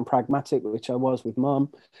upbeat and pragmatic, which I was with mum.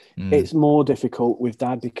 It's more difficult with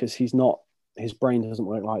dad because his brain doesn't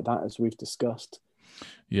work like that, as we've discussed.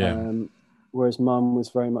 Yeah. Whereas mum was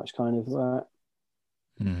very much kind of,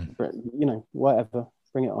 whatever,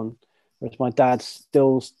 bring it on. Whereas my dad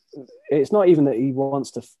still, it's not even that he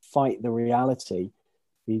wants to fight the reality.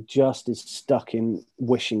 He just is stuck in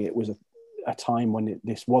wishing it was a time when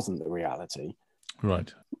this wasn't the reality.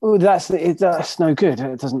 Right. Oh, that's no good.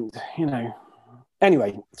 It doesn't,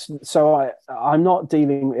 Anyway, so I'm not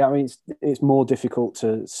dealing. I mean, it's more difficult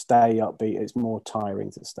to stay upbeat. It's more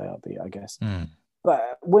tiring to stay upbeat, I guess.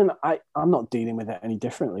 But when I'm not dealing with it any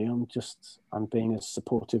differently. I'm being as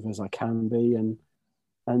supportive as I can be, and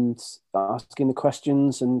asking the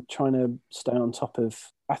questions and trying to stay on top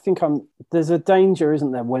of. I think there's a danger,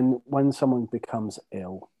 isn't there, when someone becomes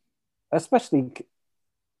ill, especially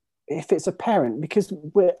if it's a parent, because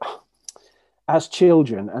we're, as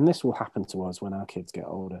children, and this will happen to us when our kids get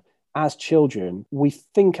older, as children, we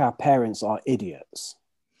think our parents are idiots.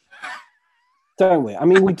 Don't we? I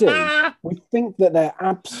mean, we do. We think that they're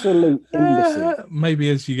absolute imbeciles. Maybe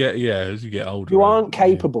as you get older, you aren't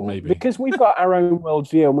capable, maybe. Because we've got our own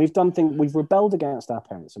worldview and we've done things. We've rebelled against our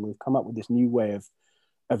parents and we've come up with this new way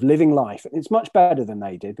of living life. It's much better than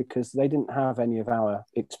they did because they didn't have any of our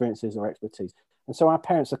experiences or expertise, and so our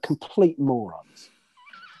parents are complete morons.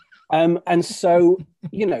 And so,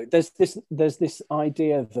 there's this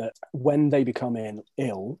idea that when they become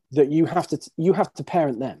ill, that you have to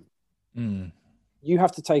parent them. You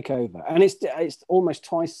have to take over, and it's almost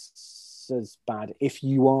twice as bad if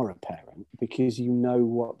you are a parent because you know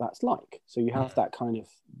what that's like. So you have that kind of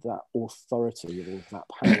that authority or that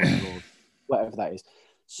power or whatever that is.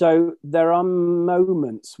 So there are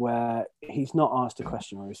moments where he's not asked a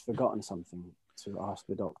question or he's forgotten something to ask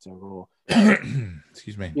the doctor, or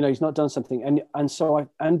excuse me, he's not done something, and so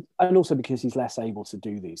and also because he's less able to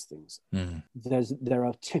do these things. There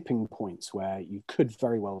are tipping points where you could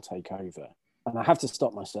very well take over. And I have to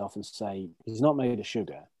stop myself and say, he's not made of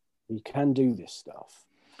sugar. He can do this stuff.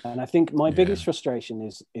 And I think my biggest frustration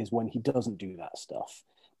is when he doesn't do that stuff,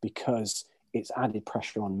 because it's added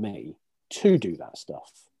pressure on me to do that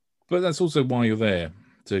stuff. But that's also why you're there,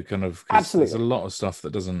 to kind of, absolutely. There's a lot of stuff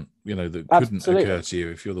that doesn't, that couldn't occur to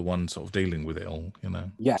you if you're the one sort of dealing with it all,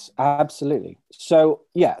 Yes, absolutely. So,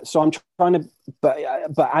 so I'm trying to,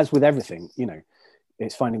 but as with everything,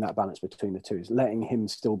 it's finding that balance between the two, is letting him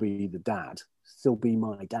still be the dad, still be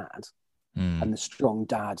my dad, and the strong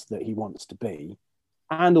dad that he wants to be,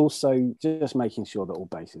 and also just making sure that all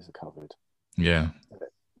bases are covered. Yeah.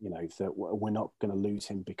 That we're not going to lose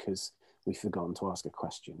him because we've forgotten to ask a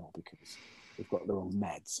question or because we've got the wrong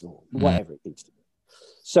meds or whatever it needs to be.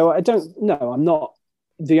 So I'm not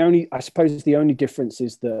I suppose the only difference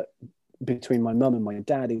is that between my mum and my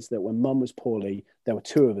dad is that when mum was poorly, there were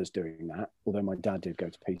two of us doing that, although my dad did go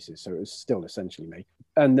to pieces, so it was still essentially me.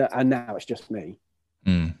 And now it's just me.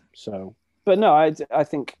 So, but no, I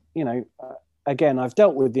think, again, I've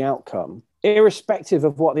dealt with the outcome, irrespective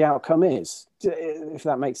of what the outcome is, if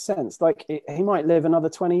that makes sense. Like, he might live another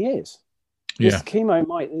 20 years. Yeah. This chemo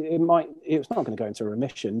it's not going to go into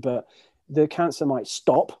remission, but the cancer might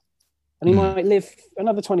stop and he might live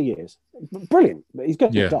another 20 years. Brilliant. But he's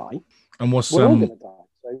going to die. And we're all going to die.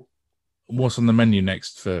 So what's on the menu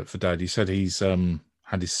next for Dad? He said he's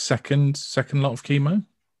had his second lot of chemo.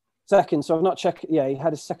 Second, so I've not checked. Yeah, he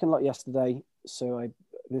had his second lot yesterday. So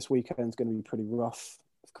this weekend's going to be pretty rough.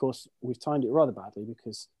 Of course, we've timed it rather badly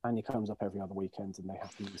because Annie comes up every other weekend, and they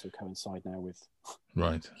happen to coincide now with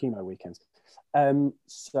chemo weekends.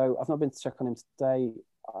 So I've not been to check on him today.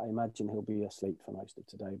 I imagine he'll be asleep for most of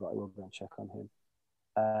today, but I will go and check on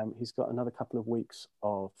him. He's got another couple of weeks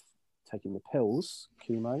of taking the pills,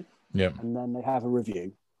 chemo, and then they have a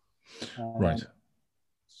review. Right.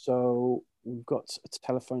 So we've got a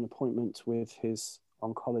telephone appointment with his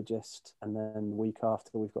oncologist, and then the week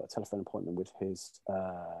after we've got a telephone appointment with his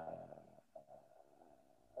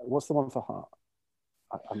what's the one for heart?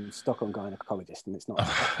 I'm stuck on gynecologist and it's not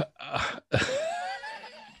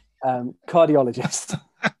Cardiologist.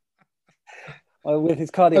 With his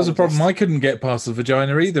cardiologist. That was a problem. I couldn't get past the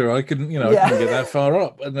vagina either. I couldn't, I couldn't get that far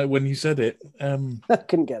up. And when you said it, I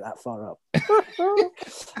couldn't get that far up.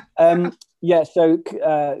 So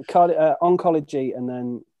oncology and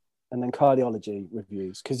then cardiology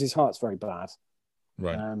reviews, because his heart's very bad.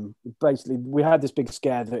 Right. Basically, we had this big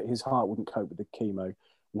scare that his heart wouldn't cope with the chemo,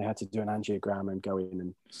 and they had to do an angiogram and go in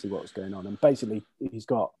and see what was going on. And basically, he's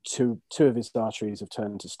got two of his arteries have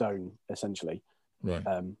turned to stone, essentially. Right.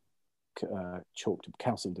 Chalked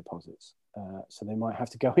calcium deposits. So they might have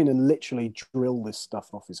to go in and literally drill this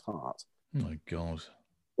stuff off his heart. Oh my God.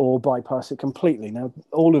 Or bypass it completely. Now,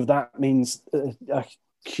 all of that means a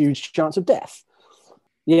huge chance of death.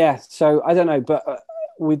 Yeah, so I don't know, but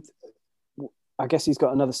I guess he's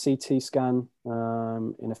got another CT scan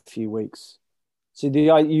in a few weeks. So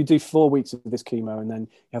you do 4 weeks of this chemo, and then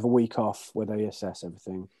you have a week off where they assess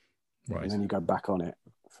everything. Right. And then you go back on it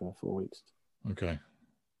for 4 weeks. Okay.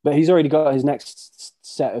 But he's already got his next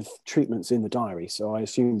set of treatments in the diary, so I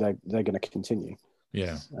assume they're going to continue.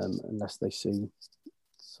 Yeah. Unless they see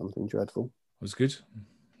something dreadful. It was good.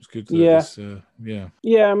 It was good. Yeah. Yeah.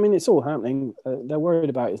 Yeah, I mean, it's all happening. They're worried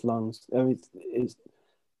about his lungs. I mean,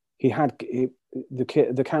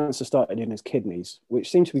 the cancer started in his kidneys, which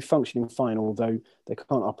seem to be functioning fine, although they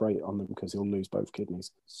can't operate on them because he'll lose both kidneys.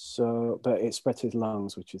 So, but it spread to his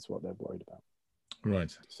lungs, which is what they're worried about.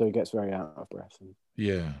 Right. So he gets very out of breath. And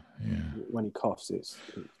yeah. when he coughs, it's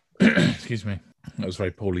excuse me. That was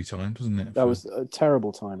very poorly timed, wasn't it? That was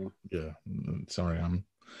terrible timing. Yeah. Sorry, I'm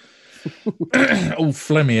all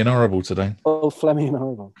phlegmy and horrible today. All phlegmy and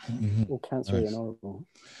horrible. Mm-hmm. All cancery and horrible.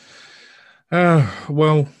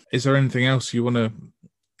 Well, is there anything else you want to?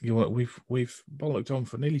 We've bollocked on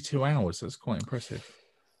for nearly 2 hours. That's quite impressive.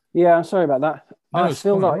 Yeah, I'm sorry about that. No,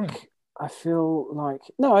 I feel like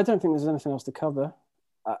no, I don't think there's anything else to cover.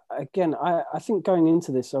 I think going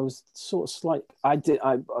into this, I was sort of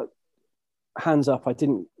hands up. I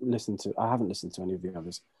haven't listened to any of the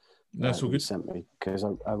others. That's all good. Sent me because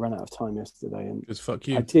I ran out of time yesterday, and because fuck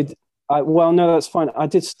you. Well, no, that's fine. I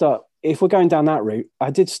did start. If we're going down that route,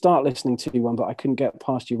 I did start listening to you one, but I couldn't get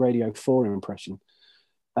past your Radio 4 impression.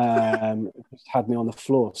 It had me on the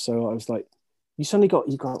floor, so I was like, "You suddenly got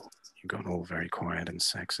all very quiet and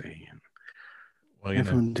sexy, and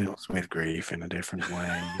everyone deals with grief in a different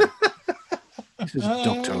way." This is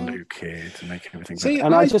Dr. Luke here to make everything better.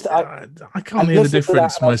 And I can't hear the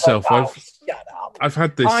difference myself. I've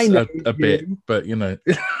had this a bit, but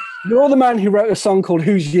You're the man who wrote a song called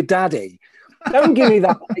 "Who's Your Daddy?" Don't give me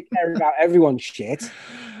that. I care about everyone's shit.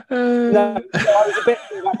 No, I was a bit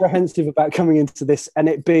apprehensive about coming into this and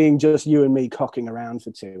it being just you and me cocking around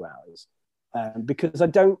for 2 hours, because I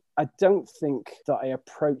don't think that I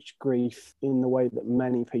approach grief in the way that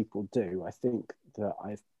many people do. I think that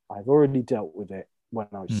I've already dealt with it when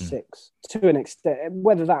I was 6 to an extent.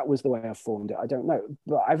 Whether that was the way I formed it, I don't know.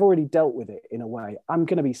 But I've already dealt with it in a way. I'm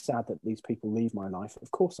going to be sad that these people leave my life.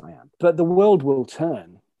 Of course I am. But the world will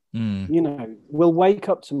turn. We'll wake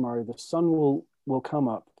up tomorrow. The sun will come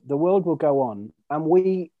up. The world will go on. And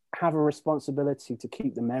we have a responsibility to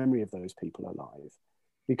keep the memory of those people alive,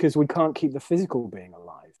 because we can't keep the physical being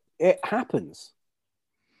alive. It happens.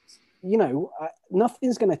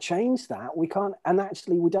 Nothing's going to change that. We can't, and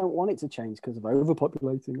actually we don't want it to change because of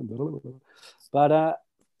overpopulating and blah, blah, blah. But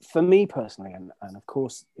for me personally, and of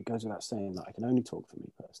course it goes without saying that I can only talk for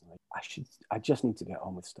me personally, I just need to get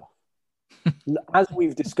on with stuff. As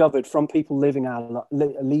we've discovered from people leaving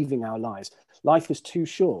our lives, life is too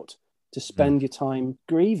short to spend your time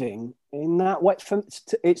grieving in that way.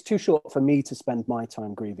 It's too short for me to spend my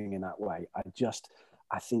time grieving in that way.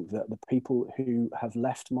 I think that the people who have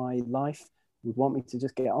left my life would want me to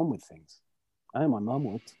just get on with things. I know my mum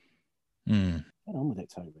would. Get on with it,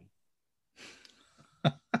 Toby.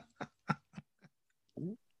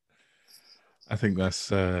 I think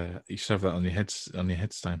that's you should have that on your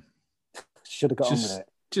headstone. Should have got on with it.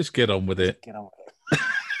 Just get on with it. Get on with it.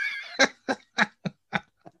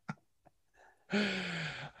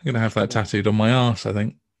 I'm gonna have that tattooed on my arse, I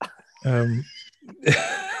think. Is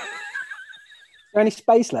there any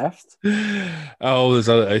space left? Oh,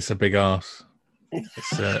 it's a big arse.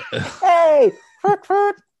 Hey!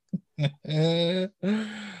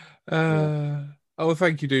 Oh,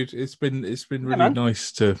 thank you, dude. It's been really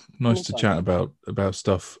nice to chat about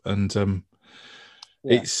stuff, and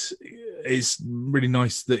it's really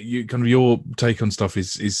nice that you kind of your take on stuff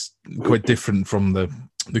is quite different from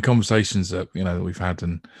the conversations that that we've had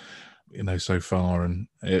and so far. And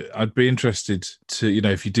I'd be interested to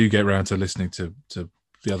if you do get around to listening to the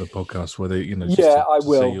other podcasts, whether I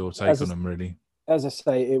will see your take on them really. as I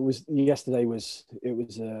say, it was 3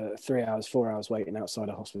 hours, 4 hours waiting outside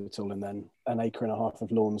a hospital, and then an acre and a half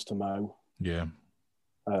of lawns to mow. Yeah.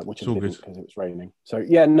 Which I all didn't good. because it was raining. So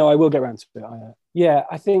yeah, no, I will get around to it.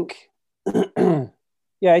 I think,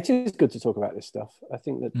 yeah, it is good to talk about this stuff. I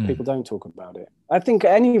think that people don't talk about it. I think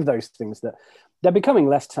any of those things that they're becoming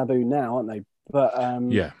less taboo now, aren't they? But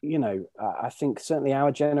you know, I think certainly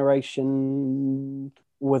our generation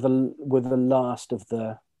were the last of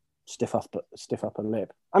the stiff upper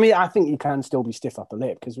lip. I mean, I think you can still be stiff upper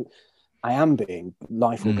lip because I am being,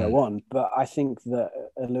 life will go on. But I think that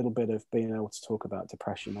a little bit of being able to talk about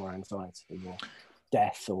depression or anxiety or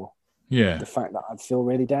death or the fact that I feel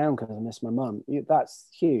really down because I miss my mum, that's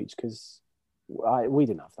huge because we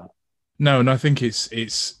didn't have that. No, and I think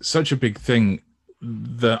it's such a big thing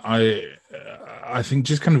that I think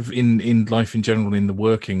just kind of in life in general, in the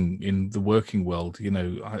working world, you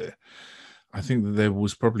know, I think that there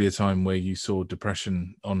was probably a time where you saw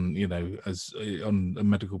depression on, you know, as on a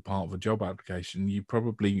medical part of a job application. You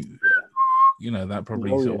probably, you know, that probably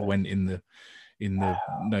sort of went in the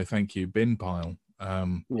no thank you bin pile.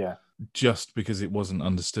 Just because it wasn't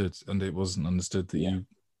understood, and it wasn't understood that you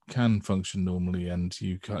can function normally, and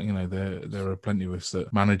you can, you know, there are plenty of us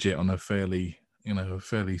that manage it on a fairly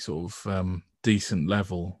sort of decent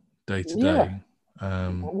level day to day.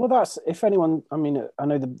 Well, that's, if anyone, I mean, I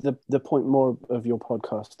know the point more of your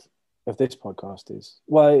podcast, of this podcast is,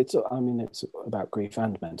 well, it's about grief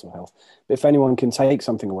and mental health. But if anyone can take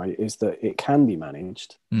something away, is that it can be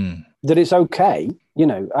managed, that it's okay. You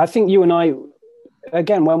know, I think you and I,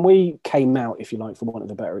 again, when we came out, if you like, for want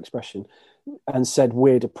of a better expression, and said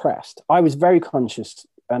we're depressed, I was very conscious,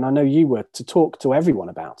 and I know you were, to talk to everyone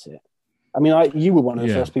about it. I mean, you were one of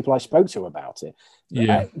the first people I spoke to about it.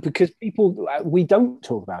 Because we don't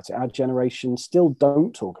talk about it. Our generation still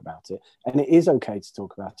don't talk about it. And it is okay to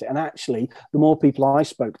talk about it. And actually, the more people I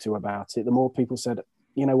spoke to about it, the more people said,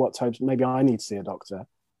 you know what, Tobes, maybe I need to see a doctor.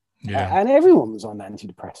 And everyone was on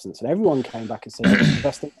antidepressants. And everyone came back and said, the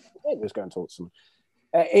best thing I did was go and talk to someone.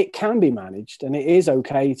 It can be managed. And it is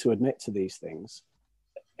okay to admit to these things.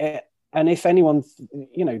 And if anyone,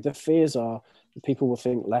 you know, the fears are, people will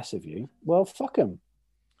think less of you. Well, fuck them.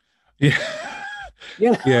 Yeah.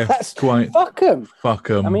 You know, that's quite. Fuck them. Fuck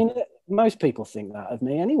them. I mean, most people think that of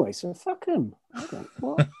me anyway, so fuck them.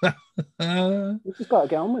 What? You've just got to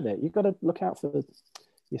get on with it. You've got to look out for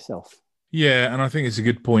yourself. Yeah, and I think it's a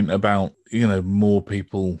good point about, you know, more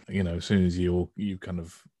people, you know, as soon as you kind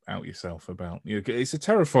of out yourself about, you know, it's a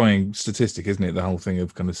terrifying statistic, isn't it? The whole thing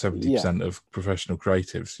of kind of 70% of professional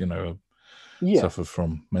creatives, you know, suffer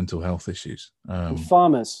from mental health issues. And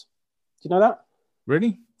farmers, do you know that?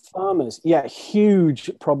 Really? Farmers,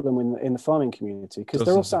 huge problem in the farming community, because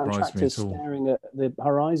they're all sat on tractors staring at the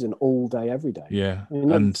horizon all day, every day. Yeah, I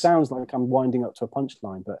mean, it sounds like I'm winding up to a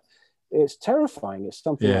punchline, but it's terrifying. It's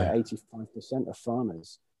something like 85% of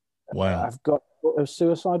farmers have got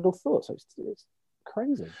suicidal thoughts. It's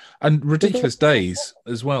crazy. And ridiculous days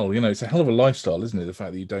as well. You know, it's a hell of a lifestyle, isn't it? The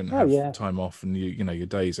fact that you don't have time off, and you know your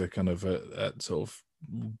days are kind of at sort of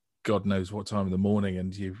God knows what time of the morning,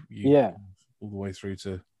 and you all the way through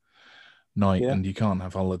to night, and you can't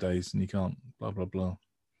have holidays, and you can't blah blah blah.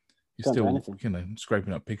 You're still, you know,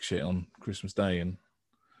 scraping up pig shit on Christmas Day, and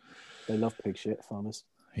they love pig shit, farmers.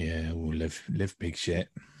 Yeah, we'll live pig shit.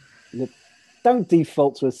 Don't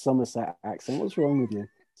default to a Somerset accent. What's wrong with you?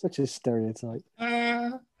 Such a stereotype.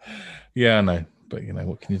 Yeah, I know, but you know,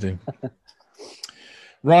 what can you do?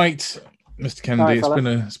 Right, Mr. Kennedy,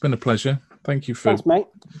 it's been a pleasure. Thank you for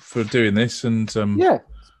doing this, and you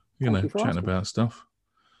know, chatting about stuff.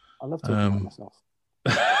 I love talking about myself.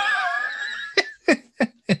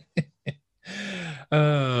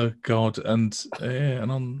 Oh God, and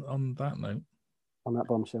on that note, on that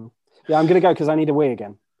bombshell, I'm gonna go because I need a wee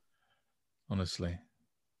again. Honestly.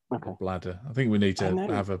 Okay. Bladder. I think we need to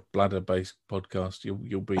have a bladder-based podcast.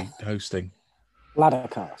 You'll be hosting.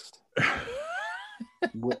 Bladdercast.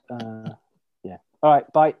 Yeah. All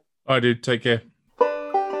right. Bye. All right, dude. Take care.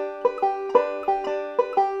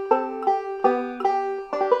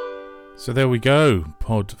 So there we go.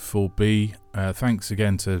 Pod 4B. Thanks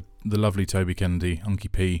again to the lovely Toby Kennedy,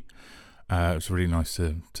 Unky P. It was really nice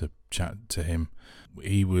to chat to him.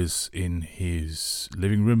 He was in his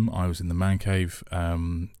living room. I was in the man cave.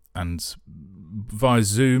 And via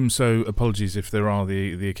Zoom, so apologies if there are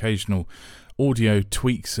the occasional audio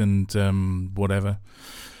tweaks and whatever,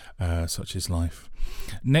 such is life.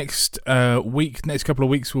 Next couple of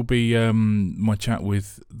weeks will be my chat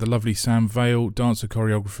with the lovely Sam Vale, dancer,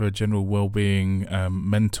 choreographer, general wellbeing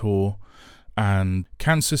mentor, and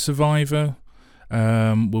cancer survivor.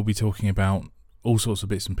 We'll be talking about all sorts of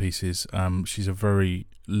bits and pieces. She's a very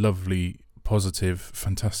lovely, positive,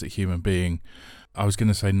 fantastic human being. I was going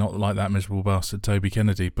to say not like that miserable bastard Toby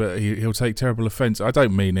Kennedy, but he'll take terrible offence. I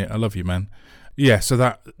don't mean it. I love you, man. Yeah, so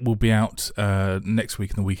that will be out next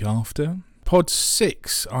week and the week after. Pod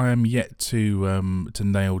 6, I am yet to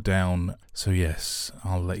nail down. So yes,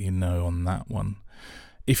 I'll let you know on that one.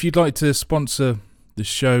 If you'd like to sponsor the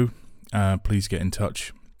show, please get in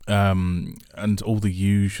touch. And all the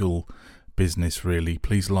usual business, really.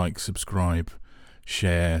 Please like, subscribe,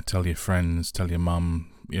 share, tell your friends, tell your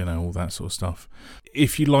mum, all that sort of stuff.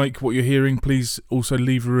 If you like what you're hearing, please also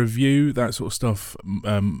leave a review. That sort of stuff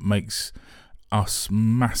makes us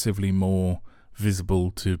massively more visible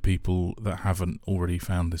to people that haven't already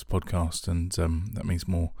found this podcast, and that means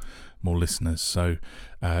more listeners. So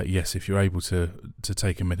yes, if you're able to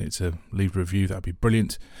take a minute to leave a review, that'd be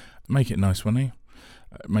brilliant. Make it nice, won't you?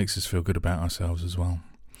 It makes us feel good about ourselves as well.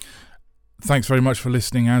 Thanks very much for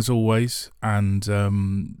listening, as always, and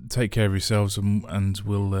take care of yourselves, and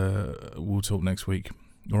we'll talk next week.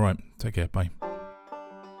 All right, take care, bye.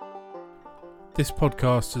 This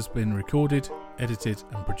podcast has been recorded, edited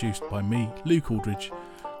and produced by me, Luke Aldridge,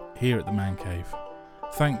 here at the Man Cave.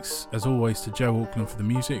 Thanks, as always, to Joe Auckland for the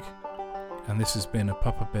music, and this has been a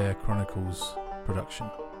Papa Bear Chronicles production.